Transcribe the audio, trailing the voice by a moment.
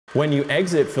When you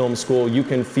exit film school, you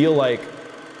can feel like,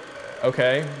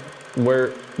 okay,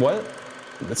 what?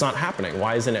 It's not happening.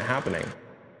 Why isn't it happening?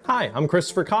 Hi, I'm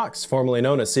Christopher Cox, formerly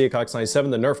known as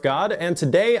Cox97, the Nerf God, and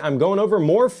today I'm going over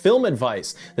more film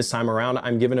advice. This time around,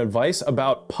 I'm giving advice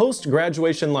about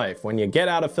post-graduation life, when you get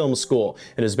out of film school.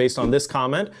 It is based on this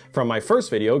comment from my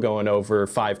first video going over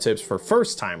 5 tips for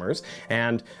first-timers,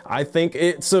 and I think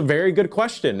it's a very good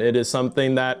question. It is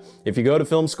something that if you go to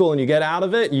film school and you get out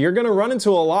of it, you're going to run into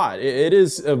a lot. It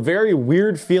is a very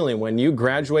weird feeling when you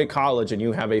graduate college and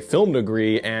you have a film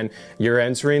degree and you're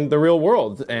entering the real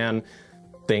world, and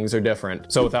things are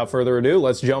different. So without further ado,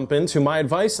 let's jump into my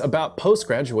advice about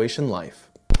post-graduation life.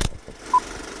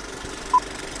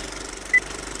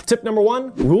 Tip number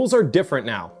 1, rules are different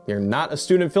now. You're not a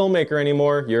student filmmaker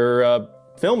anymore, you're a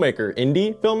filmmaker,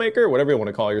 indie filmmaker, whatever you want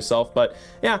to call yourself. But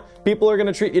yeah, people are going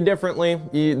to treat you differently.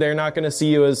 They're not going to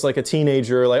see you as like a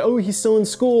teenager, like, oh, he's still in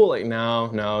school. Like,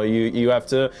 no, you have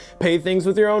to pay things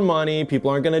with your own money.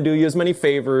 People aren't going to do you as many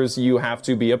favors. You have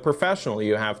to be a professional.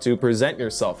 You have to present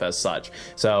yourself as such.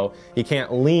 So you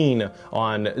can't lean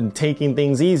on taking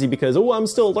things easy because, oh, I'm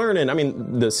still learning. I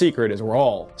mean, the secret is we're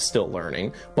all still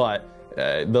learning, but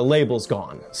the label's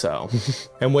gone, so.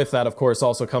 And with that, of course,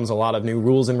 also comes a lot of new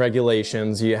rules and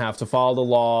regulations. You have to follow the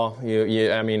law.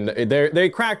 I mean, they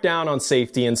crack down on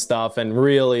safety and stuff, and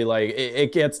really, like,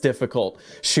 it gets difficult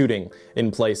shooting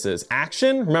in places.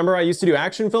 Action? Remember I used to do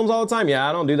action films all the time? Yeah,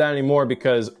 I don't do that anymore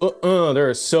because, there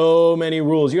are so many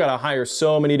rules. You gotta hire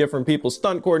so many different people,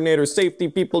 stunt coordinators, safety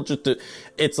people,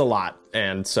 it's a lot.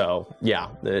 And so, yeah,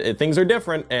 things are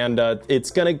different, and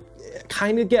it's gonna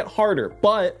kind of get harder,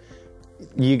 but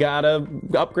you gotta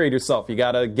upgrade yourself. You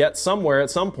gotta get somewhere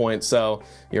at some point. So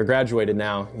you're graduated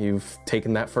now. You've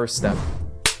taken that first step.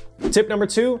 Tip number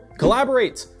 2,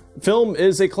 collaborate. Film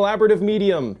is a collaborative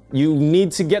medium. You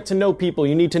need to get to know people.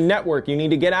 You need to network. You need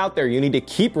to get out there. You need to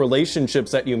keep relationships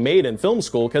that you made in film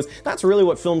school, because that's really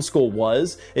what film school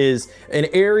was, is an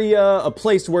area, a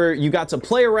place where you got to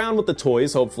play around with the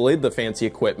toys, hopefully, the fancy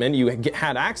equipment. You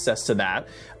had access to that.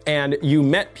 And you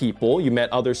met people, you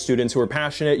met other students who are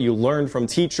passionate, you learned from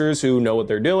teachers who know what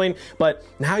they're doing, but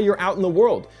now you're out in the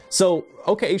world. So,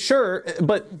 okay, sure,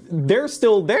 but they're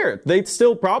still there. They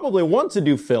still probably want to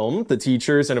do film, the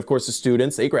teachers and of course the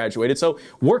students, they graduated. So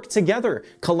work together,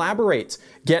 collaborate,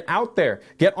 get out there,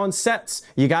 get on sets.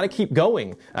 You gotta keep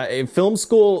going. Film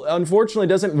school, unfortunately,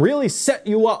 doesn't really set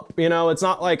you up. You know, it's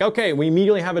not like, okay, we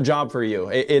immediately have a job for you.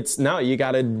 No, you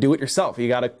gotta do it yourself.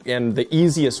 And the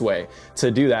easiest way to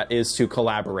do that is to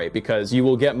collaborate, because you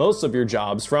will get most of your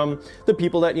jobs from the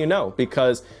people that you know,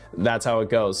 because that's how it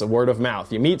goes, the word of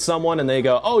mouth. You meet someone and they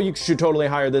go, oh, you should totally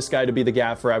hire this guy to be the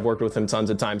gaffer. I've worked with him tons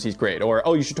of times. He's great. Or,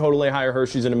 oh, you should totally hire her.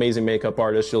 She's an amazing makeup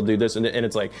artist. She'll do this. And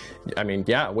it's like, I mean,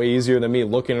 yeah, way easier than me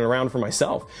looking around for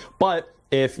myself. But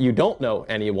if you don't know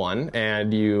anyone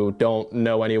and you don't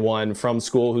know anyone from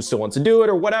school who still wants to do it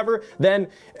or whatever, then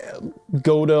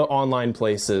go to online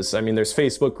places. I mean, there's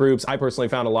Facebook groups. I personally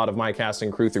found a lot of my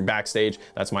casting crew through Backstage.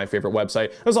 That's my favorite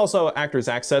website. There's also Actors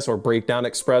Access, or Breakdown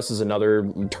Express is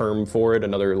another term for it,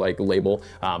 another like label.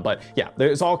 But yeah,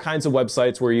 there's all kinds of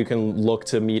websites where you can look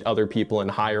to meet other people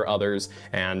and hire others.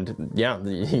 And yeah,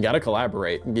 you gotta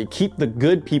collaborate. You keep the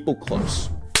good people close.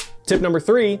 Tip number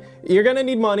 3, you're gonna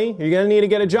need money, you're gonna need to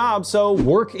get a job, so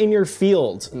work in your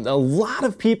field. A lot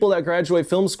of people that graduate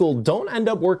film school don't end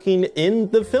up working in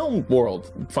the film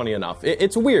world, funny enough.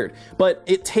 It's weird, but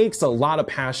it takes a lot of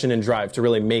passion and drive to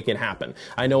really make it happen.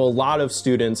 I know a lot of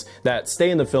students that stay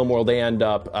in the film world, they end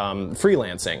up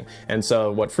freelancing. And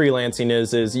so what freelancing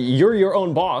is you're your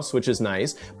own boss, which is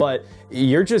nice, but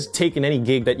you're just taking any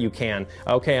gig that you can.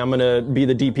 Okay, I'm gonna be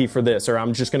the DP for this, or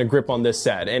I'm just gonna grip on this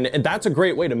set. And that's a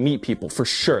great way to meet people, for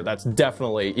sure. That's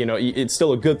definitely, you know, it's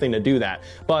still a good thing to do that.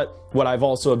 But what I've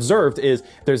also observed is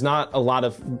there's not a lot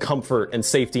of comfort and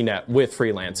safety net with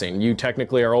freelancing. You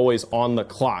technically are always on the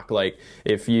clock. Like,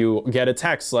 if you get a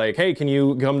text like, hey, can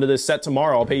you come to this set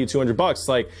tomorrow? I'll pay you $200.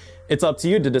 Like, it's up to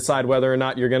you to decide whether or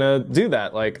not you're gonna do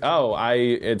that. Like, oh,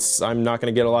 I'm not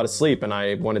gonna get a lot of sleep and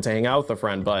I wanted to hang out with a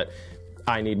friend, but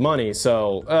I need money,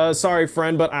 so sorry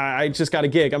friend, but I just got a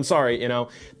gig, I'm sorry, you know,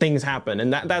 things happen.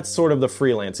 And that's sort of the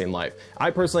freelancing life.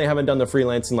 I personally haven't done the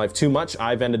freelancing life too much.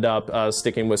 I've ended up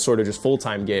sticking with sort of just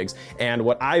full-time gigs, and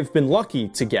what I've been lucky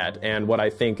to get, and what I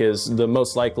think is the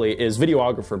most likely, is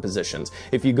videographer positions.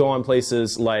 If you go on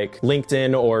places like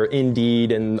LinkedIn or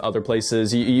Indeed and other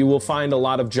places, you will find a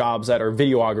lot of jobs that are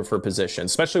videographer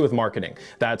positions, especially with marketing.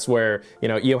 That's where, you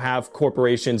know, you have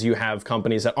corporations, you have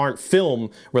companies that aren't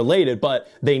film related, but but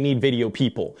they need video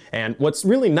people. And what's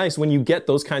really nice when you get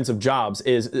those kinds of jobs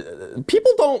is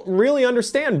people don't really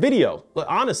understand video,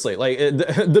 honestly. Like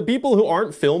the people who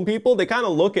aren't film people, they kind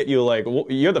of look at you like, well,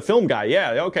 you're the film guy.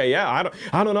 Yeah, okay, yeah,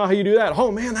 I don't know how you do that.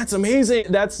 Oh man, that's amazing.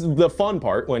 That's the fun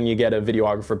part when you get a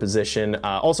videographer position.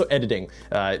 Also editing.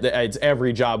 It's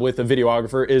every job with a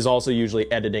videographer is also usually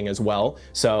editing as well.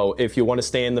 So if you want to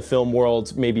stay in the film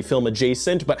world, maybe film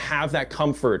adjacent, but have that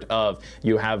comfort of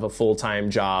you have a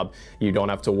full-time job, you don't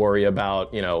have to worry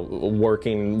about, you know,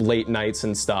 working late nights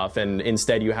and stuff, and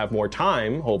instead you have more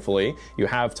time, hopefully, you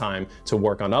have time to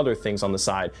work on other things on the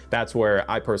side. That's where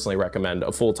I personally recommend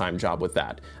a full-time job with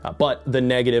that. But the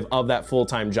negative of that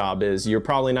full-time job is you're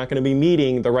probably not going to be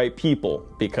meeting the right people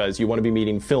because you want to be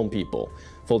meeting film people.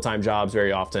 Full-time jobs,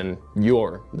 very often,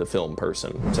 you're the film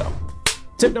person, so.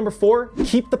 Tip number 4,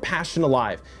 keep the passion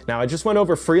alive. Now, I just went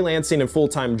over freelancing and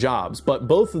full-time jobs, but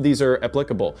both of these are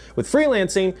applicable. With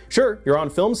freelancing, sure, you're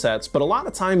on film sets, but a lot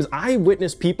of times I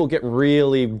witness people get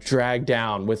really dragged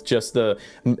down with just the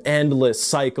endless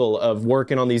cycle of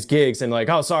working on these gigs and like,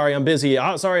 oh, sorry, I'm busy.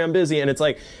 Oh, sorry, I'm busy. And it's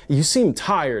like, you seem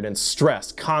tired and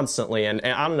stressed constantly. And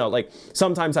I don't know, like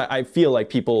sometimes I feel like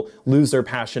people lose their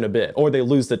passion a bit, or they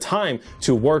lose the time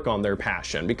to work on their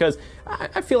passion, because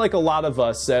I feel like a lot of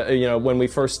us, you know, when we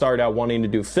first start out wanting to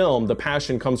do film, the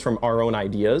passion comes from our own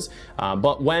ideas.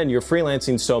 But when you're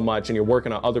freelancing so much and you're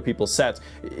working on other people's sets,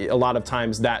 a lot of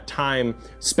times that time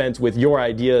spent with your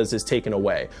ideas is taken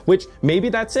away, which maybe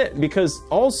that's it, because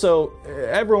also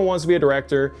everyone wants to be a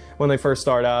director when they first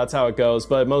start out. That's how it goes.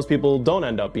 But most people don't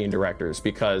end up being directors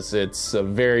because it's a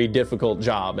very difficult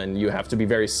job and you have to be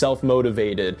very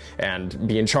self-motivated and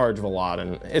be in charge of a lot.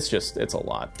 And it's a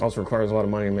lot. It also requires a lot of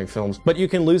money to make films. But you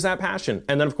can lose that passion.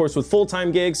 And then of course with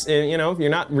full-time gigs, you know, you're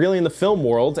not really in the film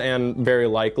world, and very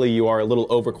likely you are a little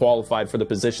overqualified for the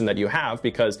position that you have,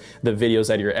 because the videos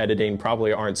that you're editing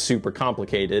probably aren't super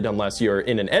complicated unless you're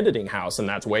in an editing house, and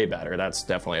that's way better. That's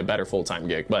definitely a better full-time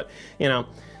gig. But, you know,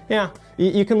 yeah,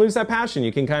 you can lose that passion.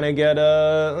 You can kind of get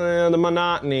the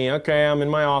monotony. Okay, I'm in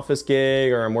my office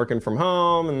gig, or I'm working from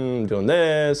home and doing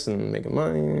this and making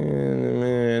money, and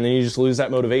then you just lose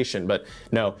that motivation. But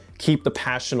no, keep the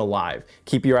passion alive.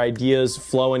 Keep your ideas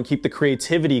flowing. Keep the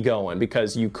creativity going,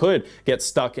 because you could get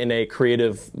stuck in a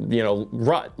creative, you know,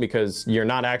 rut because you're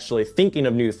not actually thinking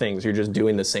of new things. You're just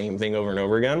doing the same thing over and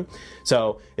over again.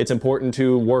 So it's important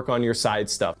to work on your side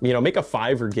stuff. You know, make a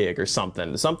Fiverr gig or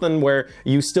something where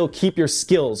you still keep your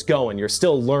skills going. You're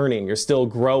still learning. You're still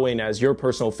growing as your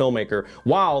personal filmmaker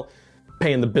while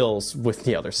paying the bills with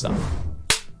the other stuff.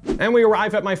 And we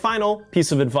arrive at my final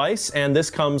piece of advice, and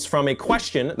this comes from a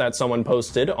question that someone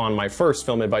posted on my first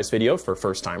film advice video for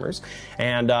first-timers.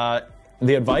 And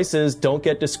the advice is, don't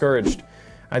get discouraged.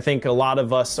 I think a lot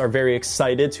of us are very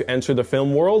excited to enter the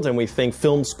film world, and we think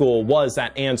film school was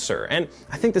that answer. And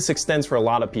I think this extends for a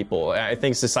lot of people. I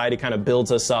think society kind of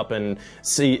builds us up and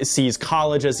sees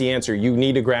college as the answer. You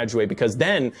need to graduate because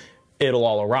then it'll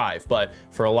all arrive. But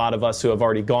for a lot of us who have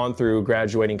already gone through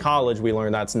graduating college, we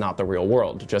learn that's not the real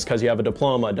world. Just because you have a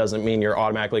diploma doesn't mean you're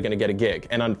automatically going to get a gig.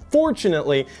 And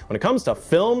unfortunately, when it comes to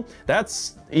film,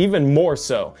 that's even more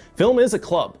so. Film is a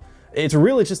club. It's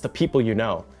really just the people you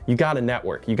know. You got to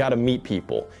network. You got to meet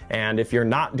people. And if you're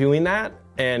not doing that,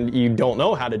 and you don't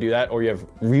know how to do that, or you have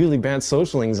really bad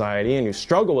social anxiety and you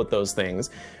struggle with those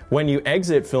things, when you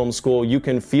exit film school, you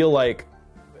can feel like,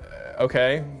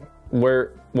 okay,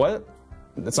 what?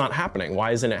 It's not happening.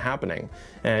 Why isn't it happening?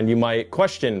 And you might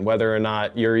question whether or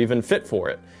not you're even fit for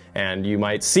it. And you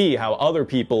might see how other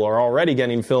people are already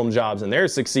getting film jobs and they're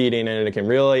succeeding, and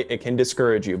it can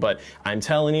discourage you. But I'm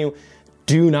telling you,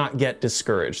 do not get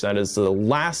discouraged. That is the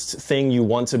last thing you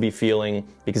want to be feeling,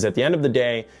 because at the end of the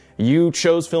day, you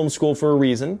chose film school for a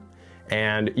reason.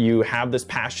 And you have this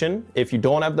passion. If you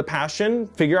don't have the passion,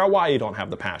 figure out why you don't have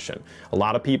the passion. A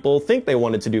lot of people think they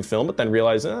wanted to do film, but then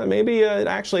realize maybe it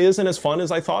actually isn't as fun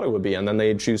as I thought it would be, and then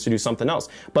they choose to do something else.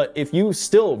 But if you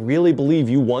still really believe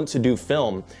you want to do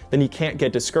film, then you can't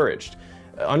get discouraged.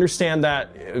 Understand that,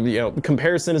 you know,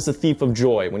 comparison is the thief of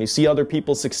joy. When you see other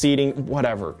people succeeding,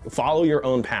 whatever, follow your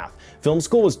own path. Film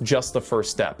school was just the first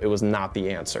step. It was not the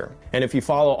answer. And if you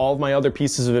follow all of my other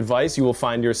pieces of advice, you will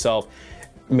find yourself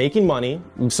making money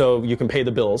so you can pay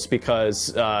the bills,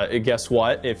 because guess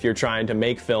what? If you're trying to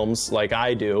make films like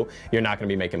I do, you're not going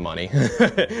to be making money.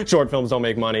 Short films don't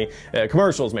make money.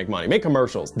 Commercials make money. Make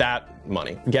commercials. That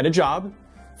money. Get a job.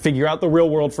 Figure out the real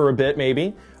world for a bit,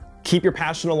 maybe. keep your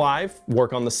passion alive,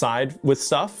 work on the side with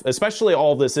stuff, especially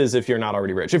all of this is if you're not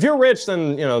already rich. If you're rich,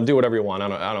 then, you know, do whatever you want.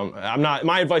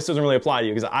 My advice doesn't really apply to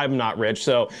you because I'm not rich,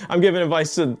 so I'm giving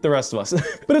advice to the rest of us.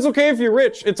 But it's okay if you're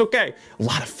rich, it's okay. A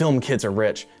lot of film kids are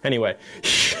rich. Anyway,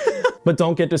 but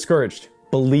don't get discouraged.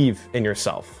 Believe in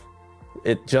yourself.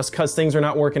 Just because things are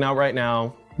not working out right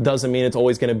now doesn't mean it's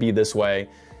always gonna be this way.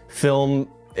 Film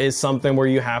is something where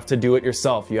you have to do it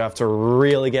yourself. You have to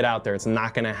really get out there. It's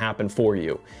not gonna happen for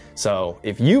you. So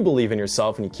if you believe in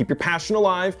yourself and you keep your passion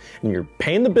alive and you're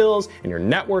paying the bills and you're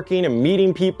networking and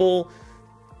meeting people,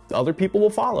 other people will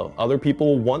follow. Other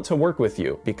people will want to work with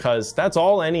you because that's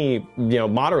all any, you know,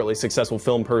 moderately successful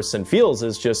film person feels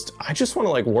is just, I just want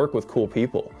to like work with cool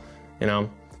people, you know?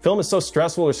 Film is so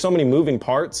stressful, there's so many moving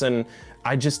parts, and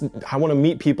I want to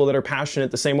meet people that are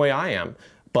passionate the same way I am.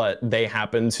 But they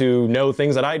happen to know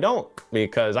things that I don't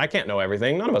because I can't know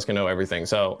everything. None of us can know everything.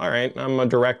 So, all right, I'm a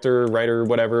director, writer,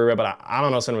 whatever, but I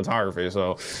don't know cinematography,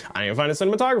 so I need to find a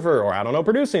cinematographer, or I don't know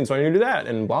producing, so I need to do that,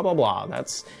 and blah, blah, blah.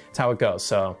 That's how it goes.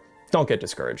 So don't get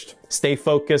discouraged. Stay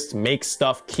focused, make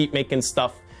stuff, keep making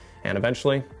stuff, and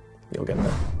eventually you'll get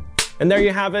there. And there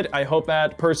you have it. I hope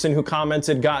that person who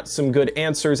commented got some good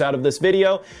answers out of this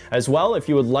video. As well, if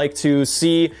you would like to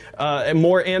see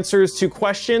more answers to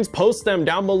questions, post them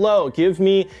down below. Give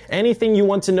me anything you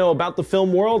want to know about the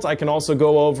film world. I can also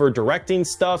go over directing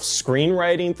stuff,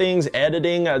 screenwriting things,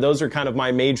 editing. Those are kind of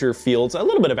my major fields. A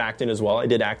little bit of acting as well. I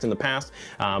did act in the past,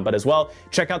 but as well,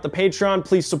 check out the Patreon.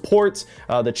 Please support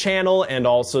the channel, and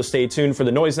also stay tuned for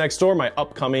The Noise Next Door, my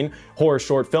upcoming horror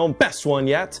short film, best one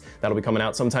yet. That'll be coming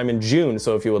out sometime in June,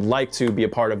 so if you would like to be a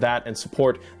part of that and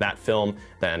support that film,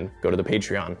 then go to the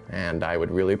Patreon, and I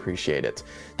would really appreciate it.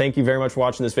 Thank you very much for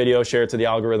watching this video. Share it to the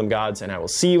algorithm gods, and I will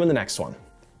see you in the next one.